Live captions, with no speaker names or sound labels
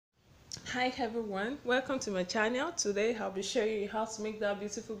Hi everyone, welcome to my channel. Today I'll be showing you how to make that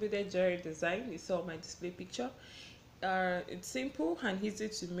beautiful beaded jewelry design you saw on my display picture. It's simple and easy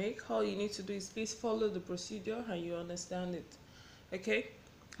to make. All you need to do is please follow the procedure and you understand it. Okay,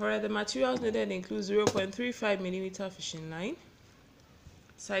 alright, the materials needed include 0.35mm fishing line,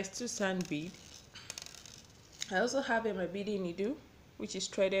 size 2 sand bead. I also have my beading needle which is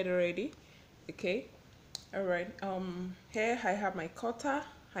threaded already. Okay, alright, here I have my cutter,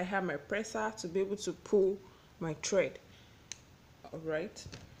 I have my presser to be able to pull my thread. Alright,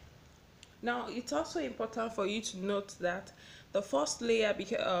 now it's also important for you to note that the first layer,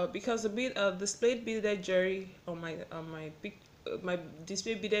 because the displayed beaded jewelry on my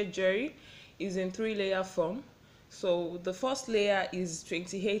display beaded jewelry is in 3-layer form. So the first layer is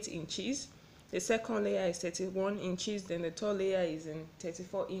 28 inches, the second layer is 31 inches, then the third layer is in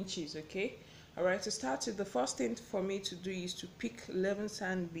 34 inches. Okay, alright, to start with, the first thing for me to do is to pick 11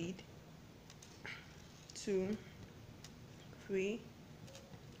 sand bead. 2, 3,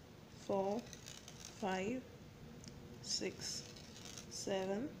 4, 5, 6,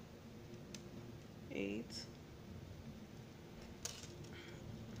 7, 8,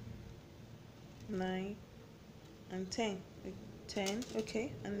 9, and 10. 10,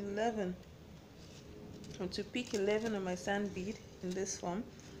 okay, and 11. I'm to pick 11 on my sand bead in this form,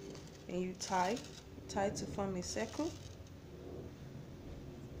 and you tie to form a circle.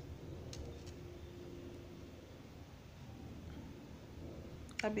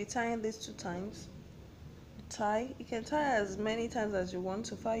 I'll be tying this 2 times. You can tie as many times as you want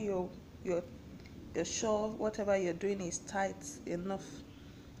so far you're sure whatever you're doing is tight enough.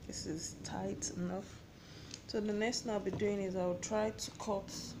 This is tight enough. So the next thing I'll be doing is I'll try to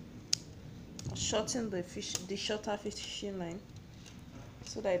shorten the shorter fishing line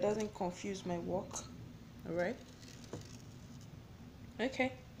so that it doesn't confuse my work. Alright,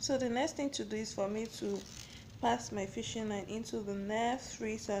 okay, so the next thing to do is for me to pass my fishing line into the next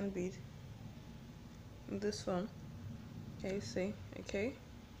 3 sand bead in this one. Okay, you see, okay,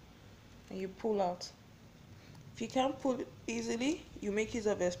 and you pull out. If you can't pull it easily, you make use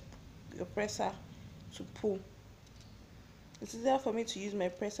of your presser to pull. It's easier for me to use my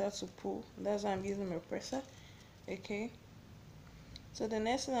presser to pull, that's why I'm using my presser. Okay, so the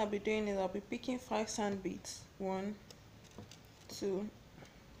next thing I'll be doing is I'll be picking 5 sand beads. 1, 2,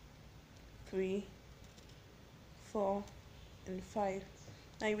 3, 4, and 5.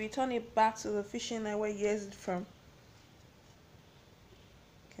 Now you return it back to the fishing line where you exited from.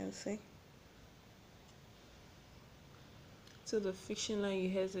 You can see. So the fishing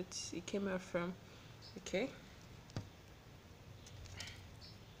line it came out from. Okay.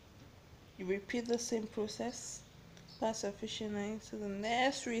 You repeat the same process. Pass your fishing line to the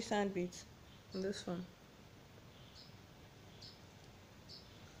next 3 sand beads in this one.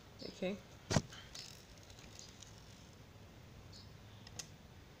 Okay.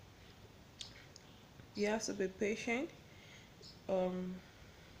 You have to be patient.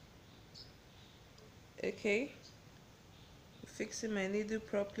 Okay. Fixing my needle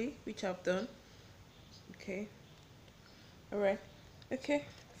properly, which I've done. Okay. Alright. Okay.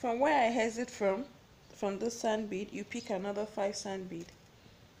 From where I exit from this sand bead, you pick another 5 sand bead.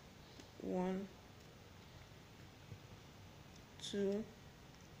 1, 2,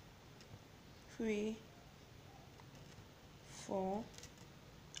 3, 4,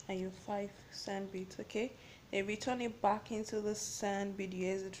 and your 5 sand beads. Okay, then return it back into the sand bead you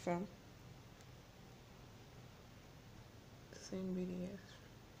exit from. Same bead you exit.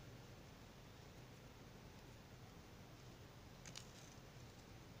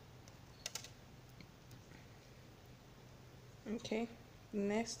 Okay, the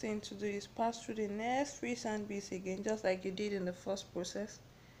next thing to do is pass through the next 3 sand beads again, just like you did in the first process.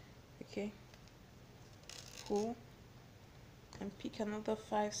 Okay, pull and pick another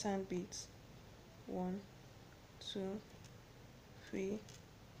 5 sand beads. 1, 2, 3,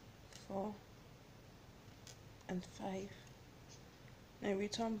 4, and 5. Now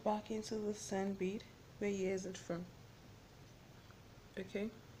return back into the sand bead where you exit from. Okay,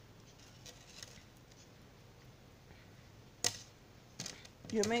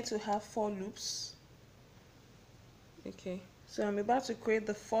 you're meant to have 4 loops. Okay, so I'm about to create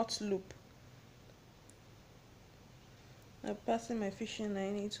the 4th loop. I'm passing my fishing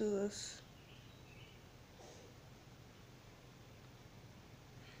line into this.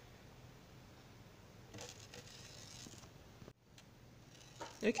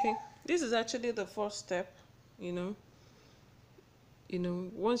 Okay, this is actually the first step.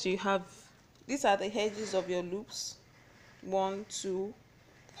 Once you have, these are the edges of your loops. 1, 2,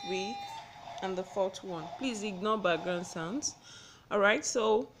 3, and the 4th one. Please ignore background sounds. Alright,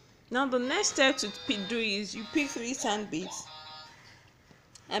 so Now the next step to do is you pick 3 sand beads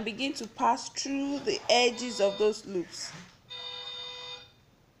and begin to pass through the edges of those loops.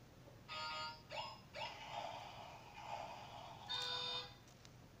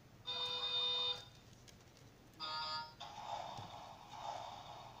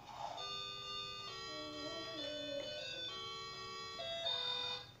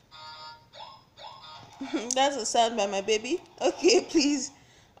 That's a sound by my baby. Okay, please.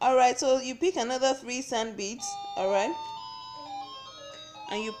 All right, so you pick another 3 sand beads, all right,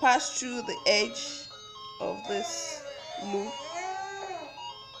 and you pass through the edge of this loop.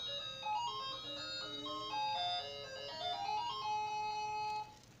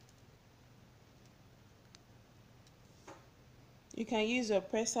 You can use your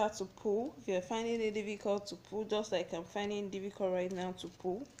presser to pull if you're finding it difficult to pull, just like I'm finding it difficult right now to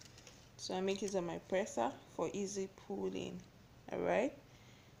pull. So I make use of my presser for easy pulling. All right,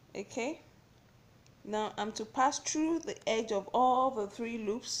 okay. Now I'm to pass through the edge of all the 4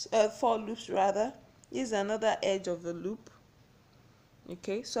 loops rather. This is another edge of the loop.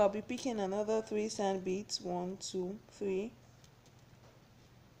 Okay, so I'll be picking another 3 sand beads, 1, 2, 3,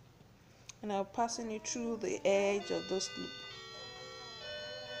 and I'll passing it through the edge of those loops.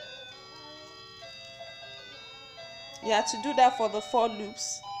 You have to do that for the 4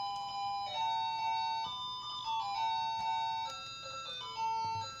 loops.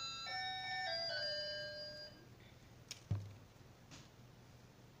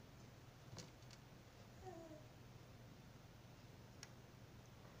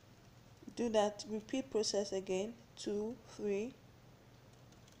 Do that repeat process again, 2, 3,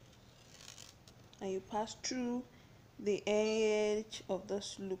 and you pass through the edge of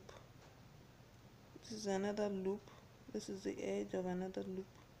this loop. This is another loop. This is the edge of another loop.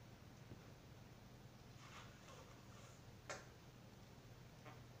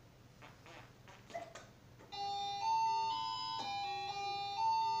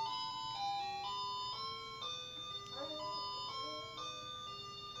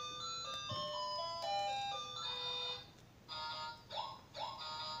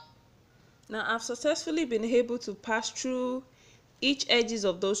 Now I've successfully been able to pass through each edges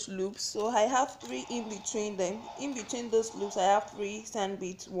of those loops. So I have 3 in between them. In between those loops I have 3 sand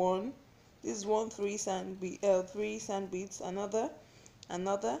beads. One, this is 1, 3 3 sand beads,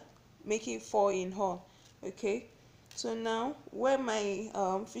 another, making 4 in all. Okay, so now where my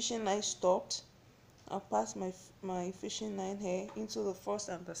fishing line stopped, I'll pass my fishing line here into the first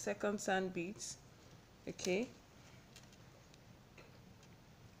and the second sand beads. Okay,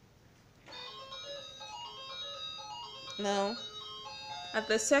 now at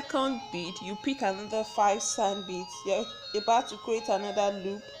the second bead you pick another 5 sand beads. You're about to create another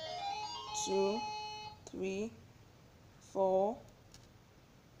loop. 2, 3, 4,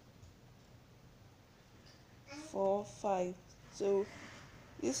 5. So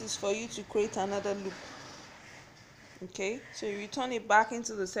this is for you to create another loop. Okay, so you return it back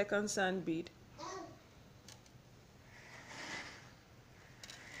into the second sand bead.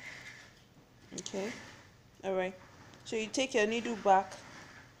 Okay, all right, so you take your needle back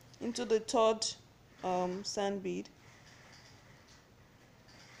into the third sand bead.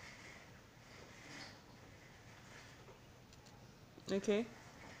 Okay,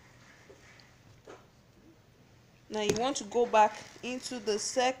 now you want to go back into the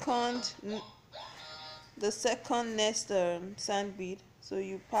second next sand bead, so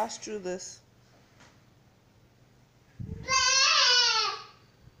you pass through this.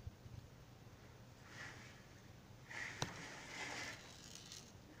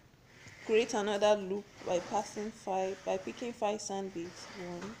 Create another loop by picking 5 sand beads.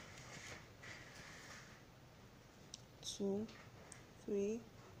 1, 2, 3,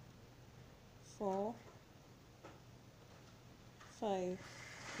 4, 5.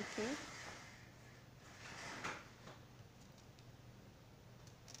 Okay,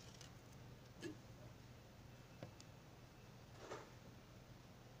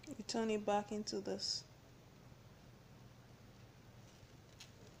 return it back into this.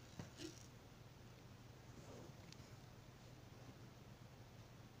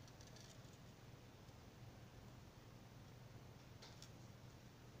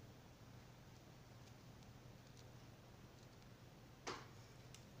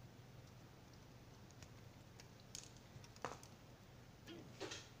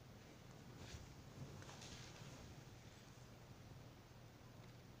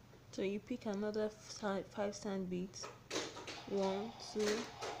 So you pick another 5 sand beads. 1, 2,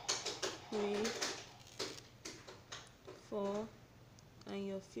 3, 4, and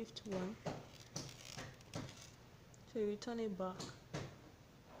your 5th one. So you return it back.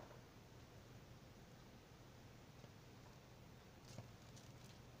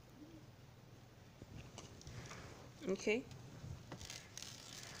 Okay.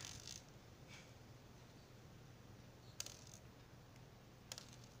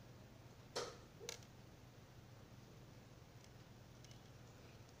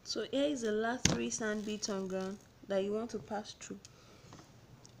 So here is the last 3 sand beads on ground that you want to pass through.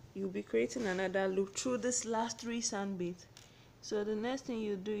 You'll be creating another loop through this last 3 sand beads. So the next thing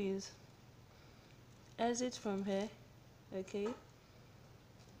you do is exit from here, okay,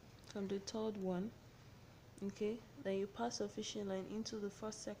 from the third one, okay, then you pass a fishing line into the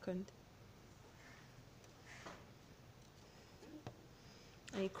first second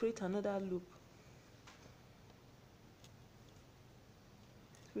and you create another loop.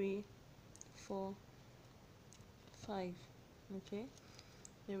 3, 4, 5, okay,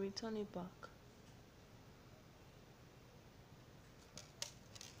 then return it back.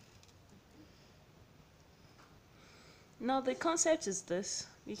 Now the concept is this,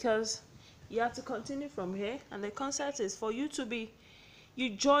 because you have to continue from here, and the concept is for you to be,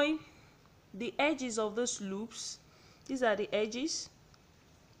 you join the edges of those loops. These are the edges,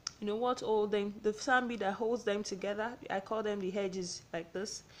 you know what hold them, the sand bead that holds them together, I call them the edges, like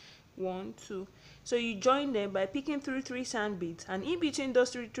this. 1, 2. So you join them by picking through 3 sand beads, and in between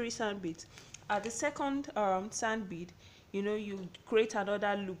those three sand beads, at the second sand bead, you know, you create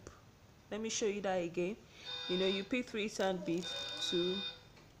another loop. Let me show you that again. You know, you pick 3 sand beads, 2,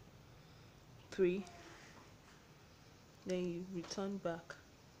 3, then you return back.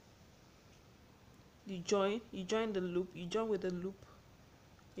 You join the loop, you join with the loop,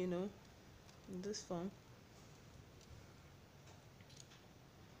 you know, in this form.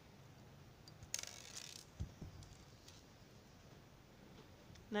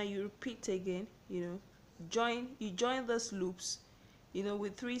 Now you repeat again, you know, you join those loops, you know,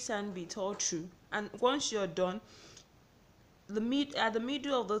 with 3 sand beads all through, and once you're done, at the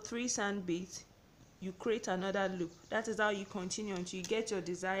middle of the 3 sand beads, you create another loop. That is how you continue until you get your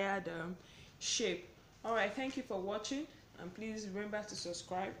desired shape. All right, thank you for watching, and please remember to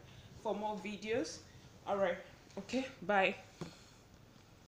subscribe for more videos. All right, okay, bye.